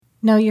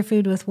Know Your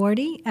Food with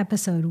Wardy,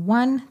 episode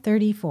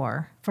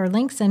 134. For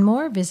links and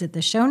more, visit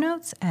the show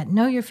notes at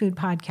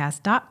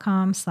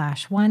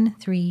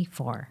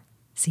knowyourfoodpodcast.com/134.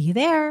 See you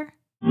there.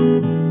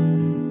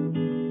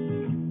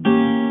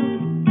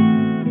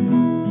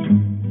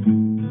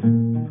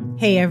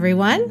 Hey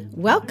everyone,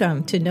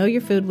 welcome to Know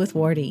Your Food with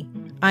Wardy.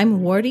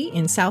 I'm Wardy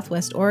in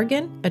Southwest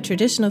Oregon, a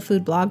traditional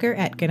food blogger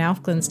at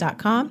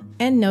gnaufglins.com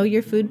and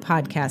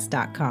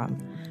knowyourfoodpodcast.com.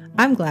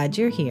 I'm glad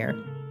you're here.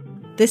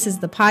 This is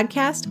the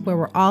podcast where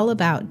we're all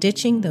about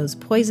ditching those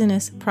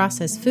poisonous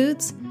processed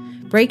foods,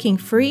 breaking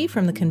free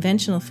from the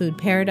conventional food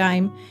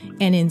paradigm,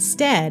 and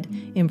instead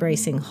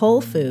embracing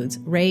whole foods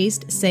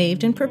raised,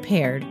 saved, and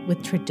prepared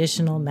with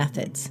traditional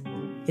methods.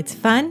 It's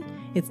fun,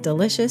 it's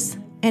delicious,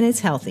 and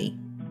it's healthy.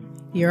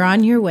 You're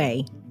on your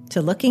way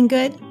to looking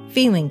good,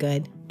 feeling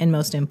good, and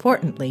most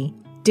importantly,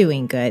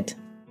 doing good.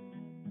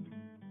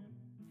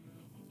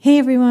 Hey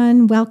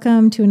everyone,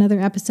 welcome to another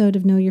episode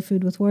of Know Your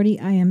Food with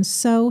Wardy. I am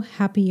so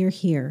happy you're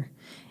here.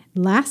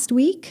 Last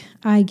week,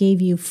 I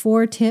gave you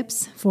 4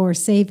 tips for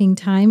saving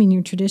time in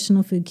your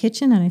traditional food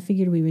kitchen, and I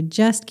figured we would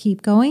just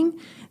keep going.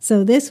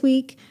 So this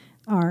week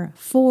are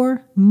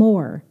 4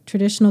 more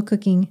traditional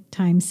cooking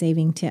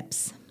time-saving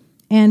tips.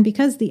 And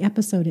because the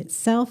episode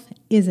itself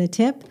is a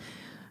tip,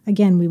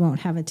 again, we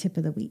won't have a tip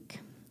of the week.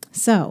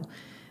 So,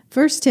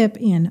 first tip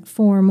in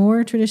 4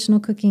 more traditional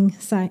cooking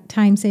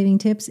time-saving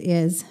tips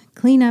is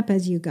clean up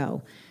as you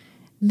go.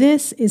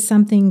 This is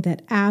something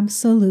that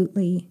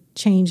absolutely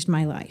changed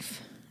my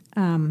life.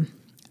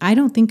 I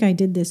don't think I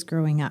did this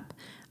growing up.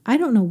 I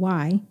don't know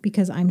why,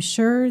 because I'm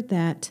sure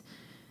that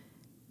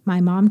my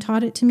mom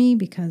taught it to me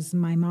because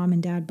my mom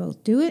and dad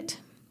both do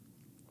it.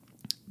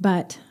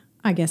 But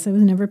I guess I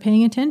was never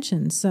paying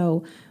attention.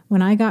 So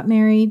when I got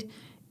married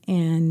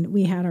and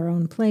we had our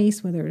own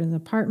place, whether it was an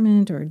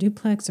apartment or a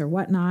duplex or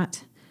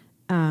whatnot,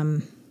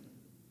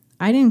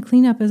 I didn't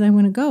clean up as I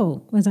went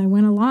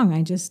along.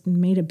 I just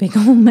made a big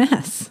old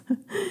mess.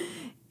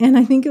 And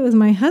I think it was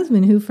my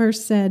husband who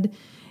first said,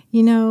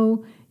 you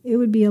know, it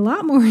would be a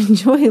lot more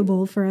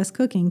enjoyable for us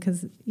cooking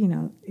because, you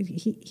know,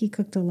 he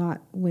cooked a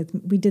lot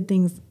we did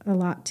things a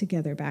lot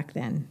together back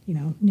then, you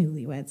know,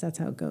 newlyweds, that's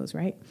how it goes,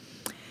 right?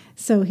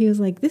 So he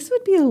was like, this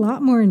would be a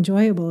lot more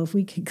enjoyable if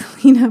we could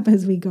clean up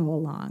as we go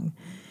along.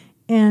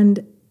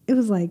 And it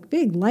was like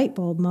big light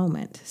bulb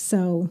moment.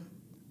 So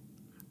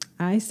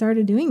I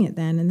started doing it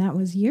then, and that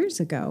was years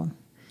ago.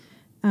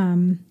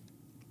 And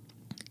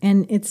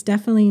it's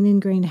definitely an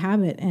ingrained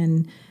habit.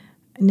 And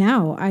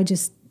now I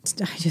just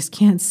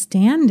can't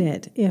stand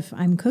it if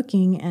I'm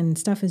cooking and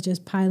stuff is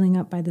just piling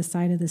up by the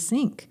side of the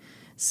sink.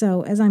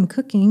 So as I'm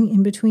cooking,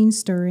 in between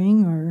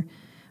stirring or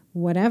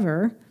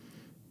whatever,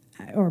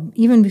 or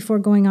even before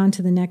going on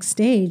to the next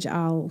stage,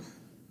 I'll,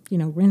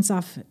 rinse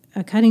off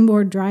a cutting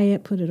board, dry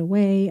it, put it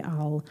away.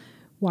 I'll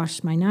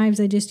wash my knives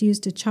I just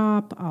used to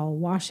chop. I'll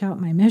wash out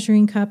my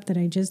measuring cup that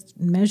I just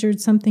measured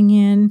something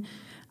in.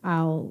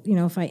 I'll,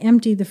 if I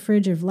empty the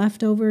fridge of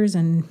leftovers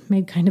and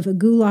made kind of a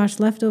goulash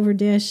leftover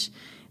dish,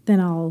 then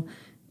I'll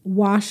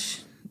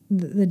wash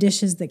the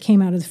dishes that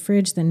came out of the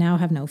fridge that now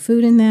have no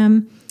food in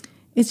them.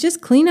 It's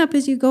just clean up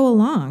as you go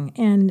along,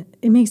 and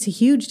it makes a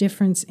huge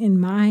difference in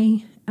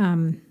my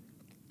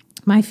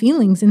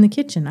feelings in the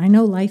kitchen. I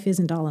know life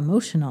isn't all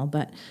emotional,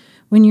 but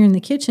when you're in the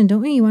kitchen,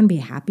 don't you want to be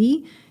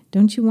happy?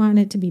 Don't you want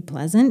it to be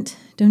pleasant?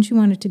 Don't you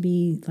want it to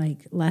be like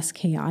less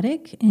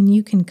chaotic? And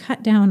you can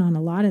cut down on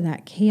a lot of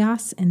that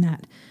chaos and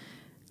that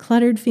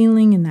cluttered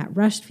feeling and that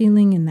rushed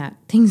feeling and that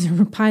things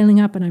are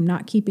piling up and I'm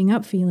not keeping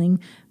up feeling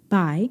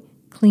by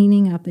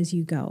cleaning up as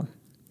you go.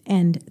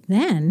 And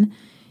then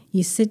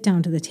you sit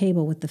down to the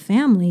table with the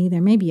family.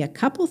 There may be a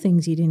couple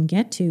things you didn't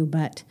get to,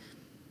 but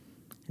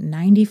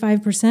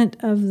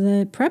 95% of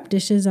the prep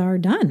dishes are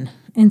done.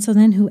 And so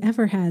then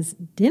whoever has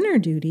dinner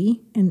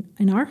duty, and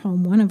in our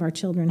home, one of our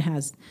children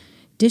has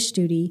dish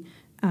duty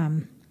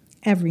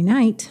every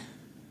night,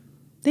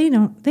 they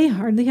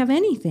hardly have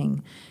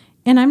anything.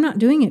 And I'm not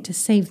doing it to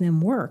save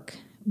them work,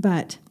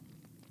 but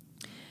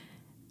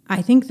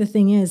I think the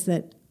thing is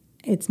that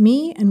it's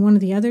me and one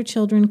of the other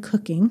children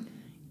cooking,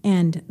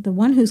 and the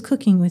one who's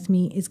cooking with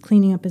me is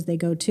cleaning up as they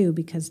go too,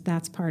 because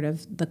that's part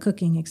of the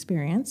cooking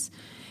experience.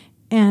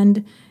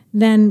 And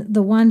then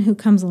the one who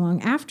comes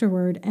along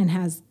afterward and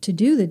has to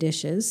do the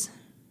dishes,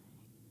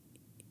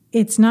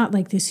 it's not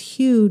like this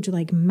huge,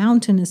 like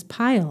mountainous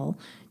pile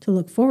to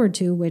look forward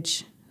to,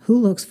 which who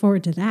looks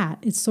forward to that?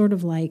 It's sort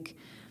of like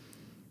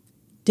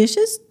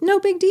dishes, no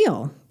big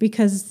deal,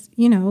 because,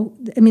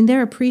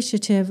 they're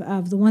appreciative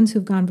of the ones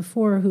who've gone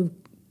before who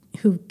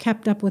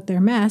kept up with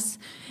their mess,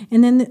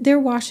 and then they're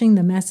washing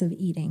the mess of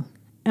eating.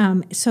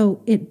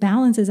 So it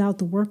balances out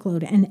the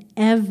workload, and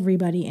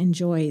everybody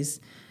enjoys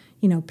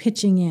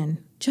pitching in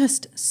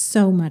just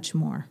so much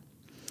more.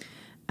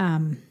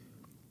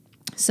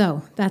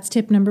 So that's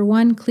tip number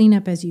 1, clean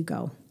up as you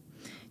go.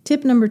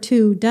 Tip number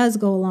 2 does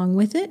go along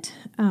with it.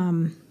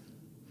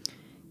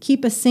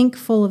 Keep a sink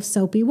full of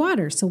soapy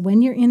water. So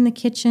when you're in the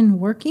kitchen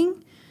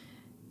working,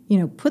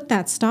 put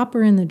that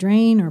stopper in the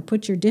drain or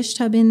put your dish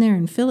tub in there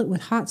and fill it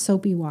with hot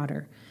soapy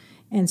water.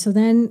 And so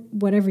then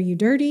whatever you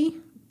dirty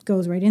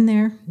goes right in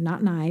there,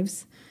 not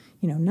knives,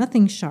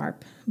 nothing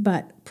sharp,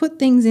 but put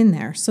things in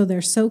there so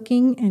they're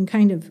soaking and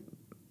kind of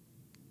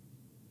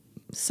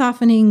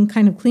softening,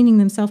 kind of cleaning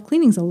themselves.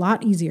 Cleaning's a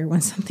lot easier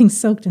when something's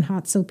soaked in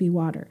hot soapy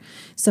water.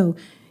 So,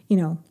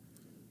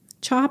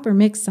 chop or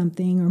mix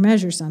something or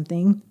measure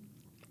something,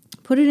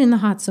 put it in the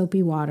hot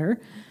soapy water.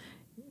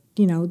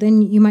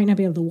 Then you might not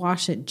be able to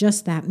wash it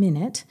just that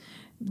minute.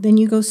 Then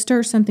you go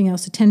stir something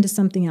else, attend to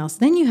something else.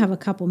 Then you have a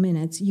couple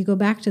minutes. You go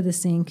back to the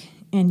sink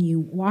and you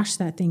wash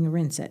that thing and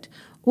rinse it.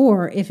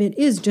 Or if it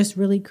is just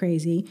really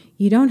crazy,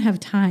 you don't have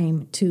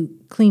time to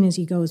clean as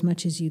you go as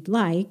much as you'd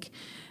like.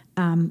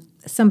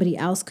 Somebody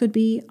else could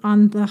be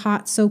on the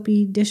hot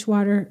soapy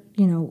dishwater,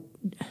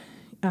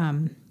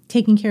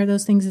 taking care of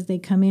those things as they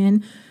come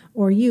in.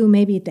 Or you,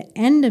 maybe at the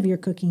end of your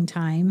cooking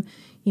time,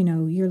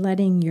 you're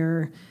letting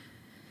your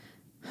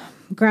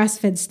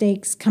grass-fed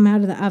steaks come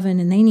out of the oven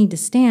and they need to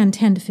stand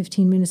 10 to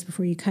 15 minutes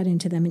before you cut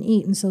into them and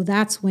eat. And so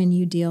that's when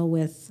you deal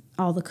with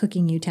all the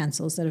cooking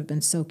utensils that have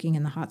been soaking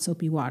in the hot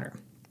soapy water.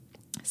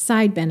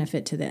 Side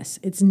benefit to this,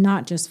 it's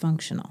not just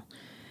functional.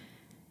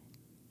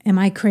 Am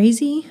I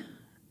crazy?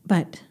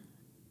 But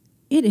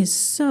it is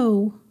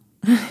so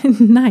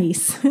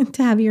nice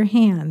to have your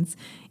hands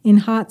in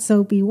hot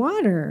soapy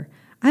water.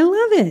 I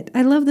love it.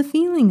 I love the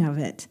feeling of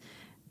it.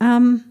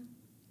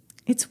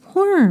 It's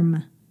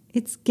warm.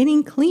 It's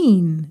getting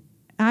clean.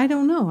 I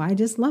don't know. I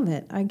just love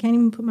it. I can't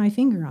even put my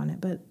finger on it,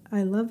 but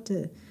I love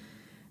to.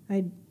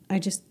 I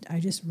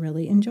just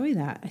really enjoy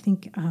that. I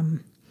think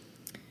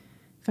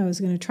if I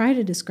was going to try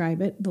to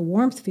describe it, the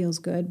warmth feels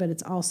good, but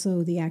it's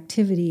also the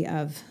activity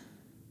of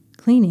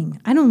cleaning.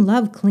 I don't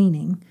love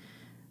cleaning,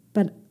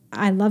 but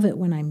I love it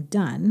when I'm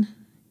done.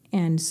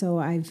 And so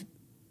I've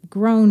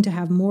grown to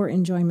have more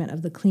enjoyment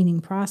of the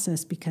cleaning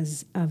process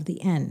because of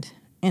the end.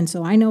 And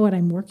so I know what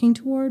I'm working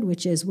toward,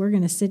 which is we're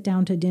going to sit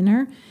down to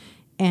dinner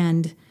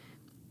and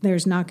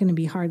there's not going to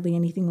be hardly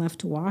anything left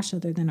to wash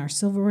other than our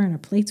silverware and our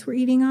plates we're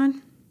eating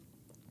on.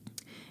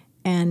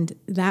 And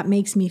that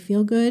makes me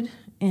feel good.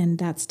 And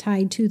that's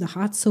tied to the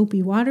hot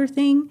soapy water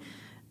thing.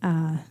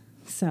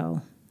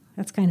 So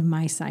that's kind of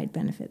my side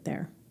benefit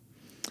there.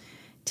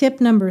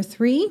 Tip number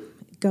 3,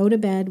 go to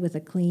bed with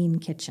a clean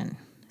kitchen.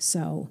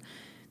 So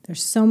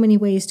there's so many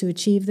ways to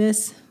achieve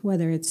this,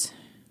 whether it's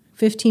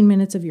 15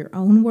 minutes of your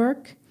own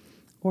work,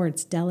 or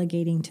it's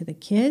delegating to the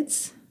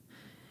kids,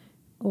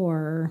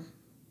 or,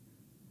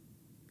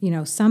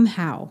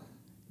 somehow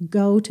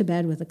go to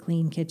bed with a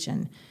clean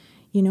kitchen.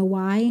 You know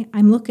why?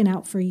 I'm looking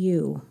out for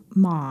you,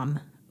 mom,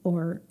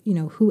 or,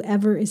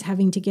 whoever is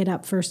having to get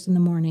up first in the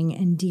morning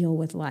and deal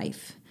with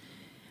life.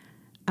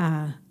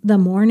 The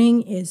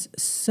morning is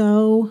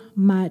so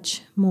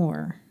much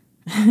more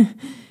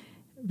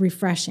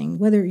refreshing,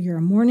 whether you're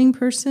a morning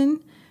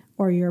person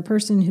or you're a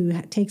person who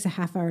takes a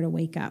half hour to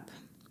wake up.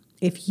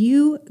 If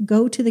you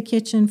go to the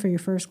kitchen for your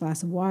first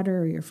glass of water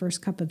or your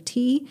first cup of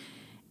tea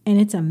and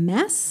it's a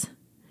mess,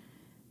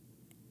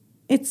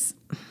 it's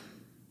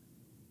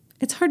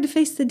hard to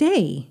face the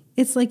day.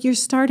 It's like you're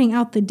starting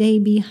out the day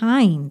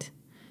behind.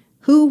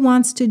 Who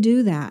wants to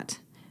do that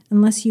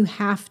unless you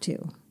have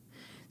to?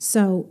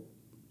 So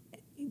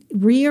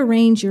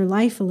rearrange your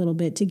life a little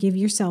bit to give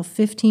yourself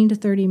 15 to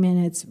 30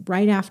 minutes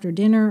right after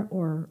dinner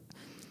or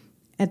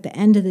at the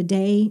end of the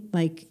day,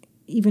 like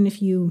even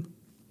if you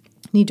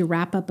need to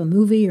wrap up a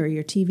movie or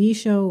your TV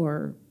show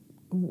or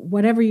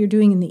whatever you're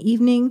doing in the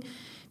evening,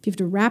 if you have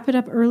to wrap it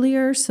up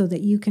earlier so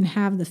that you can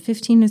have the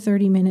 15 to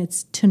 30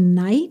 minutes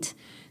tonight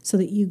so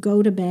that you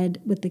go to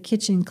bed with the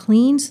kitchen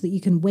clean so that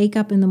you can wake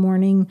up in the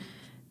morning,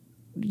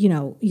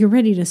 you're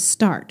ready to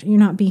start. You're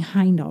not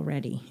behind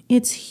already.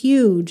 It's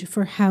huge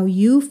for how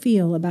you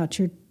feel about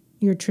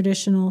your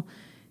traditional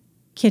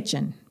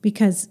kitchen,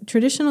 because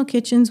traditional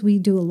kitchens, we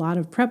do a lot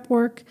of prep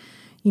work.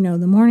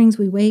 The mornings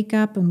we wake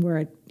up and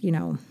we're,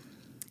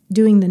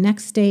 doing the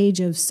next stage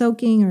of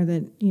soaking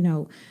or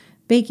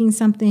baking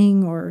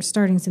something or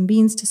starting some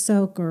beans to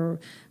soak or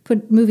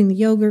moving the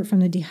yogurt from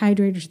the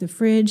dehydrator to the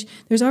fridge.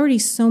 There's already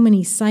so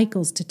many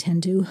cycles to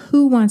tend to.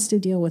 Who wants to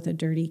deal with a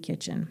dirty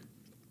kitchen?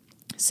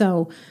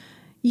 So,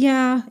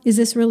 yeah, is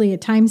this really a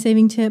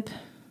time-saving tip?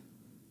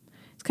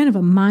 It's kind of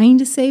a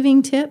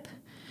mind-saving tip,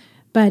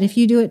 but if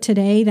you do it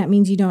today, that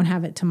means you don't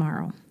have it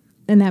tomorrow.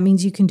 And that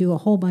means you can do a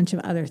whole bunch of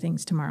other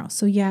things tomorrow.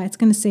 So yeah, it's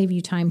going to save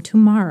you time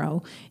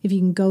tomorrow if you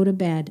can go to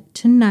bed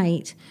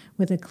tonight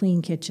with a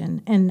clean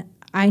kitchen. And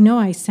I know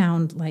I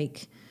sound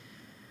like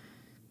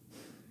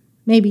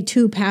maybe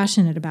too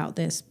passionate about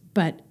this,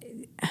 but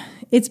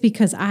it's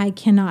because I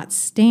cannot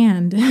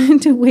stand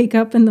to wake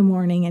up in the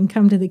morning and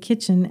come to the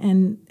kitchen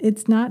and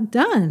it's not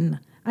done.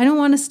 I don't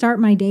want to start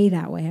my day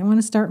that way. I want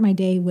to start my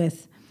day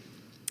with,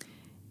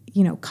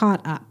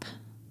 caught up.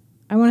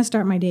 I want to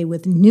start my day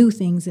with new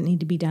things that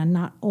need to be done,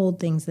 not old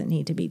things that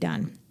need to be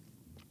done.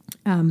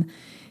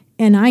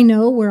 And I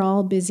know we're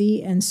all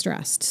busy and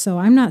stressed. So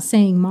I'm not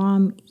saying,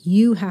 Mom,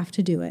 you have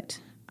to do it.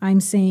 I'm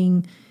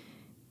saying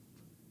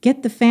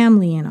get the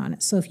family in on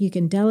it. So if you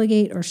can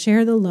delegate or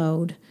share the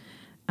load,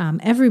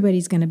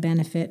 Everybody's going to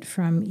benefit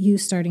from you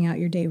starting out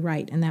your day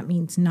right, and that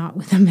means not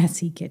with a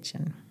messy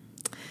kitchen.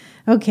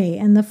 Okay,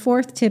 and the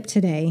fourth tip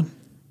today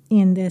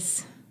in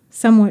this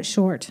somewhat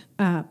short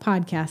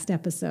podcast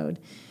episode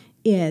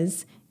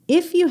is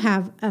if you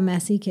have a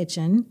messy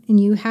kitchen and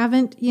you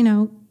haven't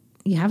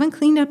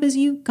cleaned up as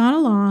you've gone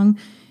along,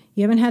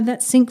 you haven't had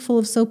that sink full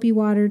of soapy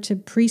water to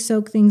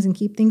pre-soak things and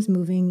keep things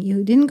moving,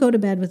 you didn't go to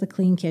bed with a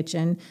clean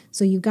kitchen,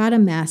 so you got a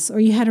mess,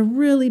 or you had a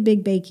really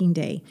big baking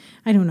day.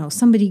 I don't know,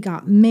 somebody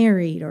got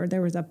married, or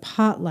there was a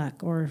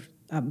potluck, or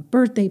a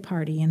birthday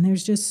party, and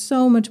there's just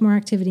so much more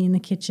activity in the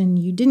kitchen.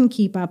 You didn't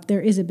keep up.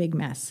 There is a big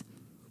mess.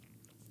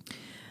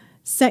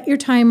 Set your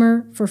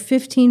timer for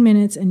 15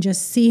 minutes and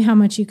just see how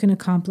much you can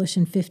accomplish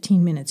in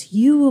 15 minutes.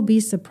 You will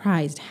be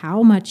surprised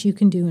how much you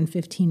can do in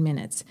 15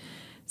 minutes.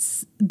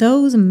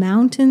 Those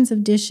mountains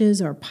of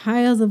dishes or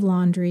piles of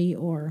laundry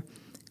or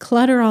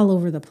clutter all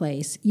over the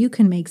place, you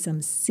can make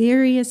some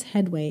serious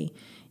headway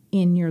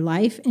in your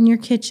life, in your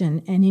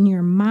kitchen, and in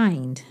your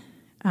mind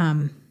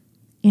in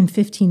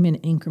 15-minute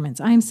increments.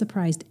 I am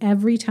surprised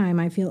every time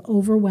I feel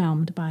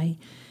overwhelmed by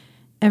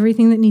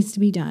everything that needs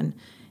to be done.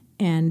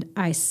 And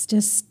I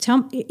just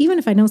even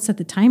if I don't set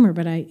the timer,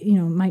 but it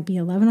might be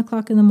 11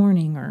 o'clock in the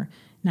morning or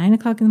 9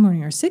 o'clock in the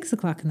morning or 6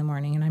 o'clock in the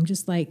morning. And I'm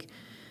just like,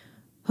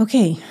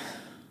 okay,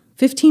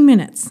 15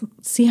 minutes,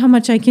 see how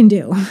much I can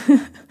do.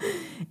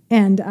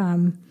 And,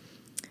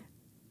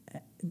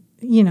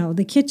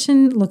 the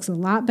kitchen looks a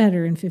lot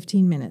better in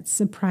 15 minutes,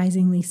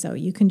 surprisingly so.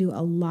 You can do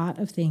a lot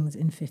of things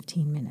in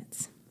 15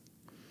 minutes.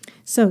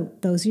 So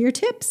those are your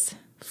tips.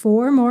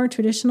 4 more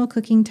traditional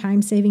cooking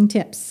time-saving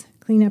tips.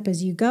 Clean up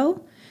as you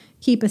go.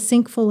 Keep a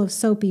sink full of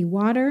soapy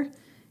water.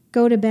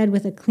 Go to bed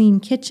with a clean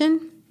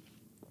kitchen.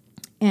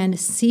 And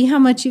see how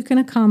much you can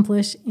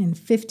accomplish in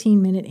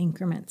 15-minute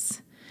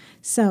increments.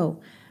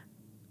 So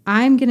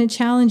I'm going to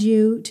challenge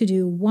you to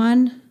do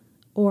one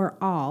or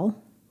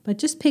all, but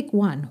just pick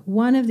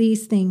one of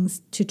these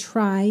things to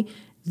try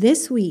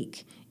this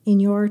week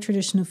in your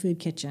traditional food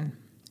kitchen.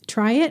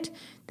 Try it,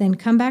 then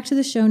come back to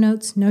the show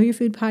notes,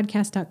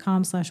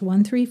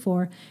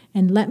 knowyourfoodpodcast.com/134,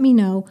 and let me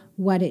know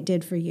what it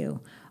did for you.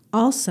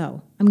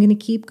 Also, I'm going to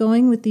keep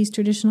going with these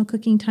traditional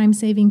cooking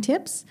time-saving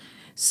tips.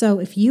 So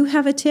if you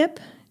have a tip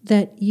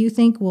that you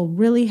think will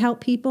really help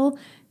people,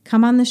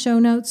 come on the show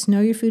notes,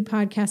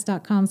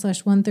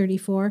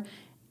 knowyourfoodpodcast.com/134,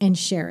 and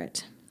share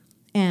it.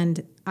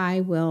 And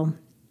I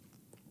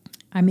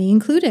may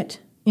include it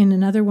in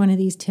another one of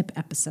these tip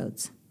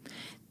episodes.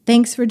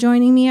 Thanks for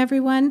joining me,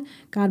 everyone.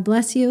 God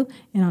bless you,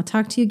 and I'll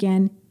talk to you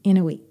again in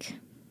a week.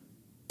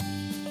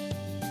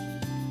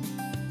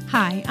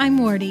 Hi, I'm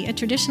Wardy, a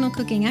traditional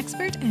cooking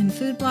expert and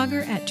food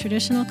blogger at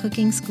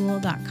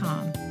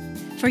traditionalcookingschool.com.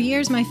 For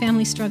years, my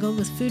family struggled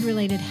with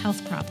food-related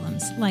health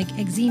problems like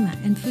eczema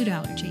and food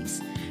allergies,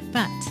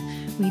 but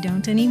we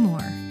don't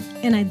anymore.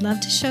 And I'd love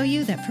to show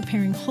you that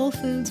preparing whole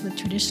foods with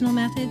traditional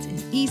methods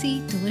is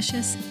easy,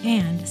 delicious,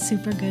 and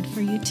super good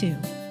for you too.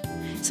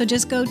 So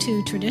just go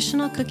to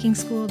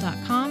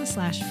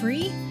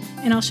traditionalcookingschool.com/free,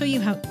 and I'll show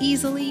you how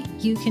easily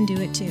you can do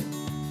it too.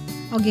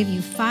 I'll give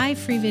you 5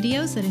 free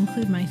videos that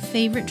include my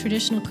favorite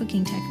traditional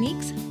cooking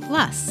techniques,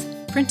 plus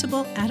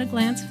printable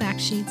at-a-glance fact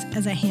sheets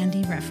as a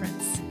handy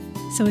reference.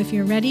 So if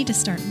you're ready to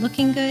start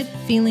looking good,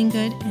 feeling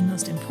good, and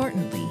most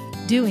importantly,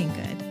 doing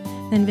good,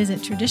 then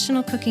visit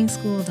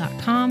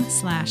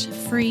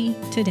traditionalcookingschool.com/free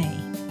today.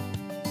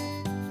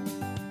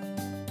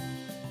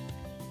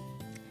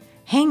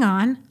 Hang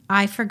on,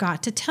 I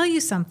forgot to tell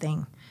you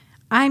something.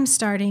 I'm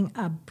starting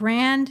a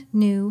brand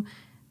new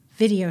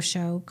video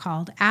show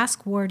called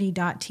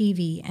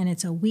AskWardy.tv, and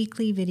it's a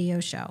weekly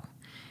video show.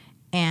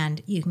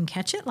 And you can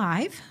catch it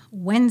live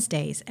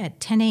Wednesdays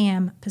at 10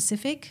 a.m.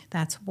 Pacific,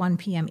 that's 1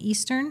 p.m.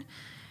 Eastern,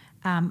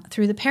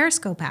 through the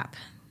Periscope app.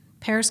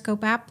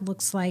 Periscope app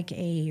looks like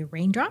a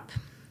raindrop,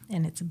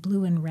 and it's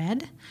blue and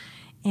red.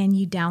 And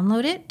you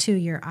download it to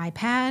your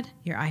iPad,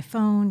 your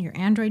iPhone, your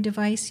Android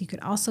device. You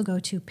could also go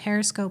to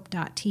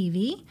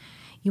periscope.tv.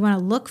 You want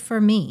to look for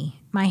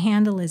me. My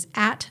handle is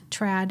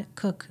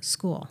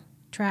 @TradCookSchool.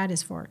 Trad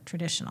is for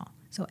traditional.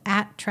 So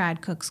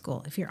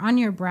 @TradCookSchool. If you're on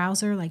your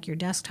browser, like your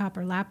desktop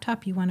or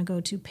laptop, you want to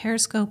go to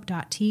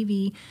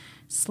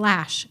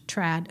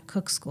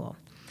periscope.tv/TradCookSchool.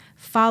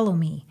 Follow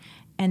me,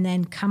 and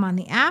then come on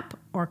the app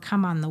or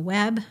come on the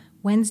web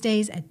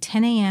Wednesdays at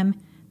 10 a.m.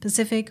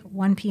 Pacific,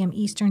 1 p.m.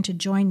 Eastern to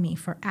join me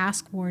for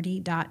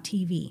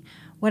AskWardy.tv.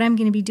 What I'm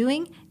going to be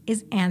doing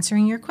is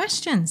answering your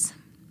questions.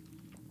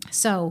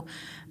 So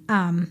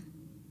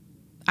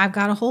I've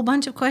got a whole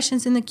bunch of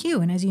questions in the queue.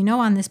 And as you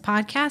know, on this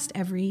podcast,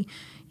 every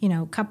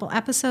couple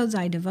episodes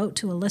I devote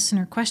to a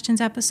listener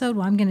questions episode.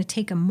 Well, I'm going to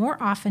take them more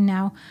often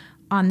now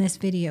on this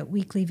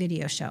weekly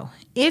video show.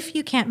 If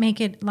you can't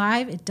make it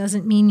live, it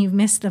doesn't mean you've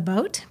missed the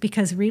boat,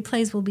 because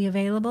replays will be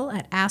available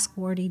at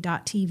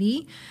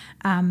AskWardy.tv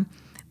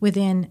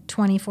within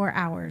 24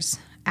 hours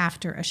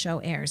after a show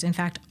airs. In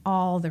fact,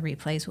 all the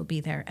replays will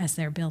be there as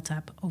they're built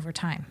up over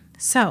time.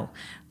 So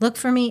look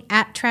for me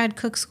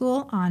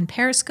 @TradCookSchool on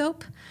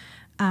Periscope.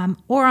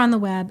 or on the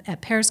web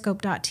at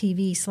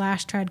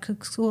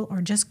periscope.tv/trytocookschool,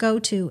 or just go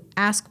to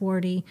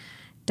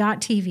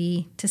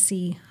askwardy.tv to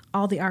see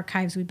all the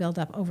archives we build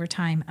up over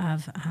time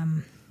of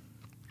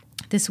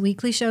this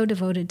weekly show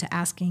devoted to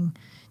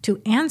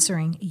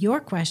answering your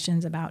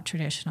questions about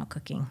traditional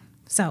cooking.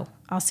 So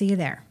I'll see you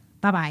there.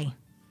 Bye-bye.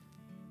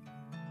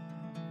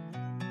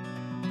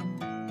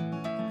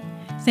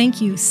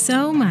 Thank you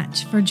so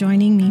much for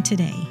joining me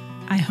today.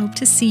 I hope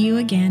to see you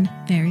again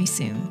very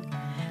soon.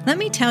 Let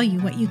me tell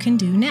you what you can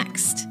do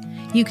next.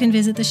 You can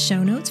visit the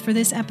show notes for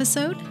this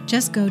episode.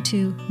 Just go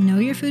to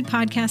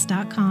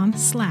knowyourfoodpodcast.com/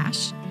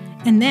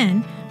 and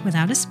then,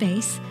 without a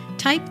space,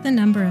 type the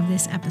number of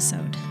this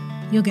episode.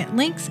 You'll get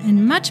links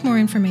and much more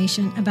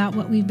information about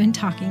what we've been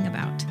talking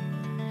about.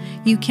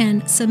 You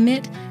can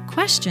submit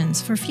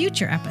questions for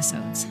future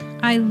episodes.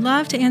 I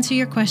love to answer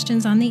your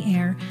questions on the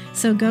air,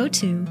 so go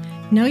to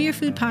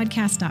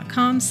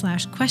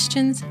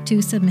knowyourfoodpodcast.com/questions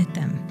to submit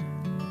them.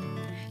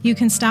 You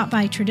can stop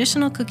by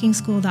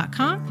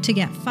traditionalcookingschool.com to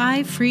get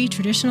 5 free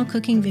traditional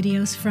cooking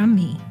videos from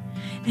me.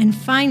 And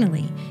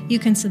finally, you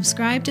can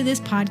subscribe to this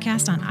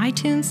podcast on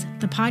iTunes,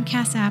 the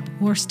podcast app,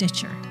 or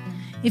Stitcher.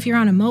 If you're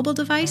on a mobile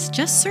device,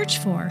 just search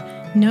for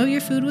Know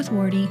Your Food with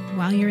Wardy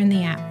while you're in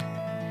the app.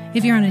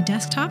 If you're on a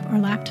desktop or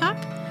laptop,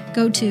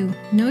 go to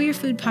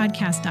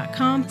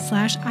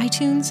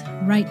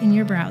knowyourfoodpodcast.com/iTunes right in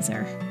your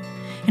browser.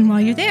 And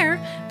while you're there,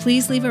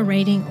 please leave a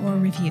rating or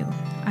review.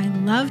 I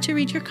love to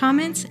read your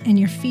comments, and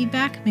your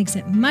feedback makes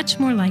it much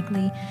more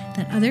likely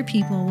that other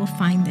people will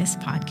find this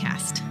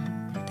podcast.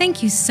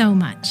 Thank you so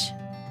much.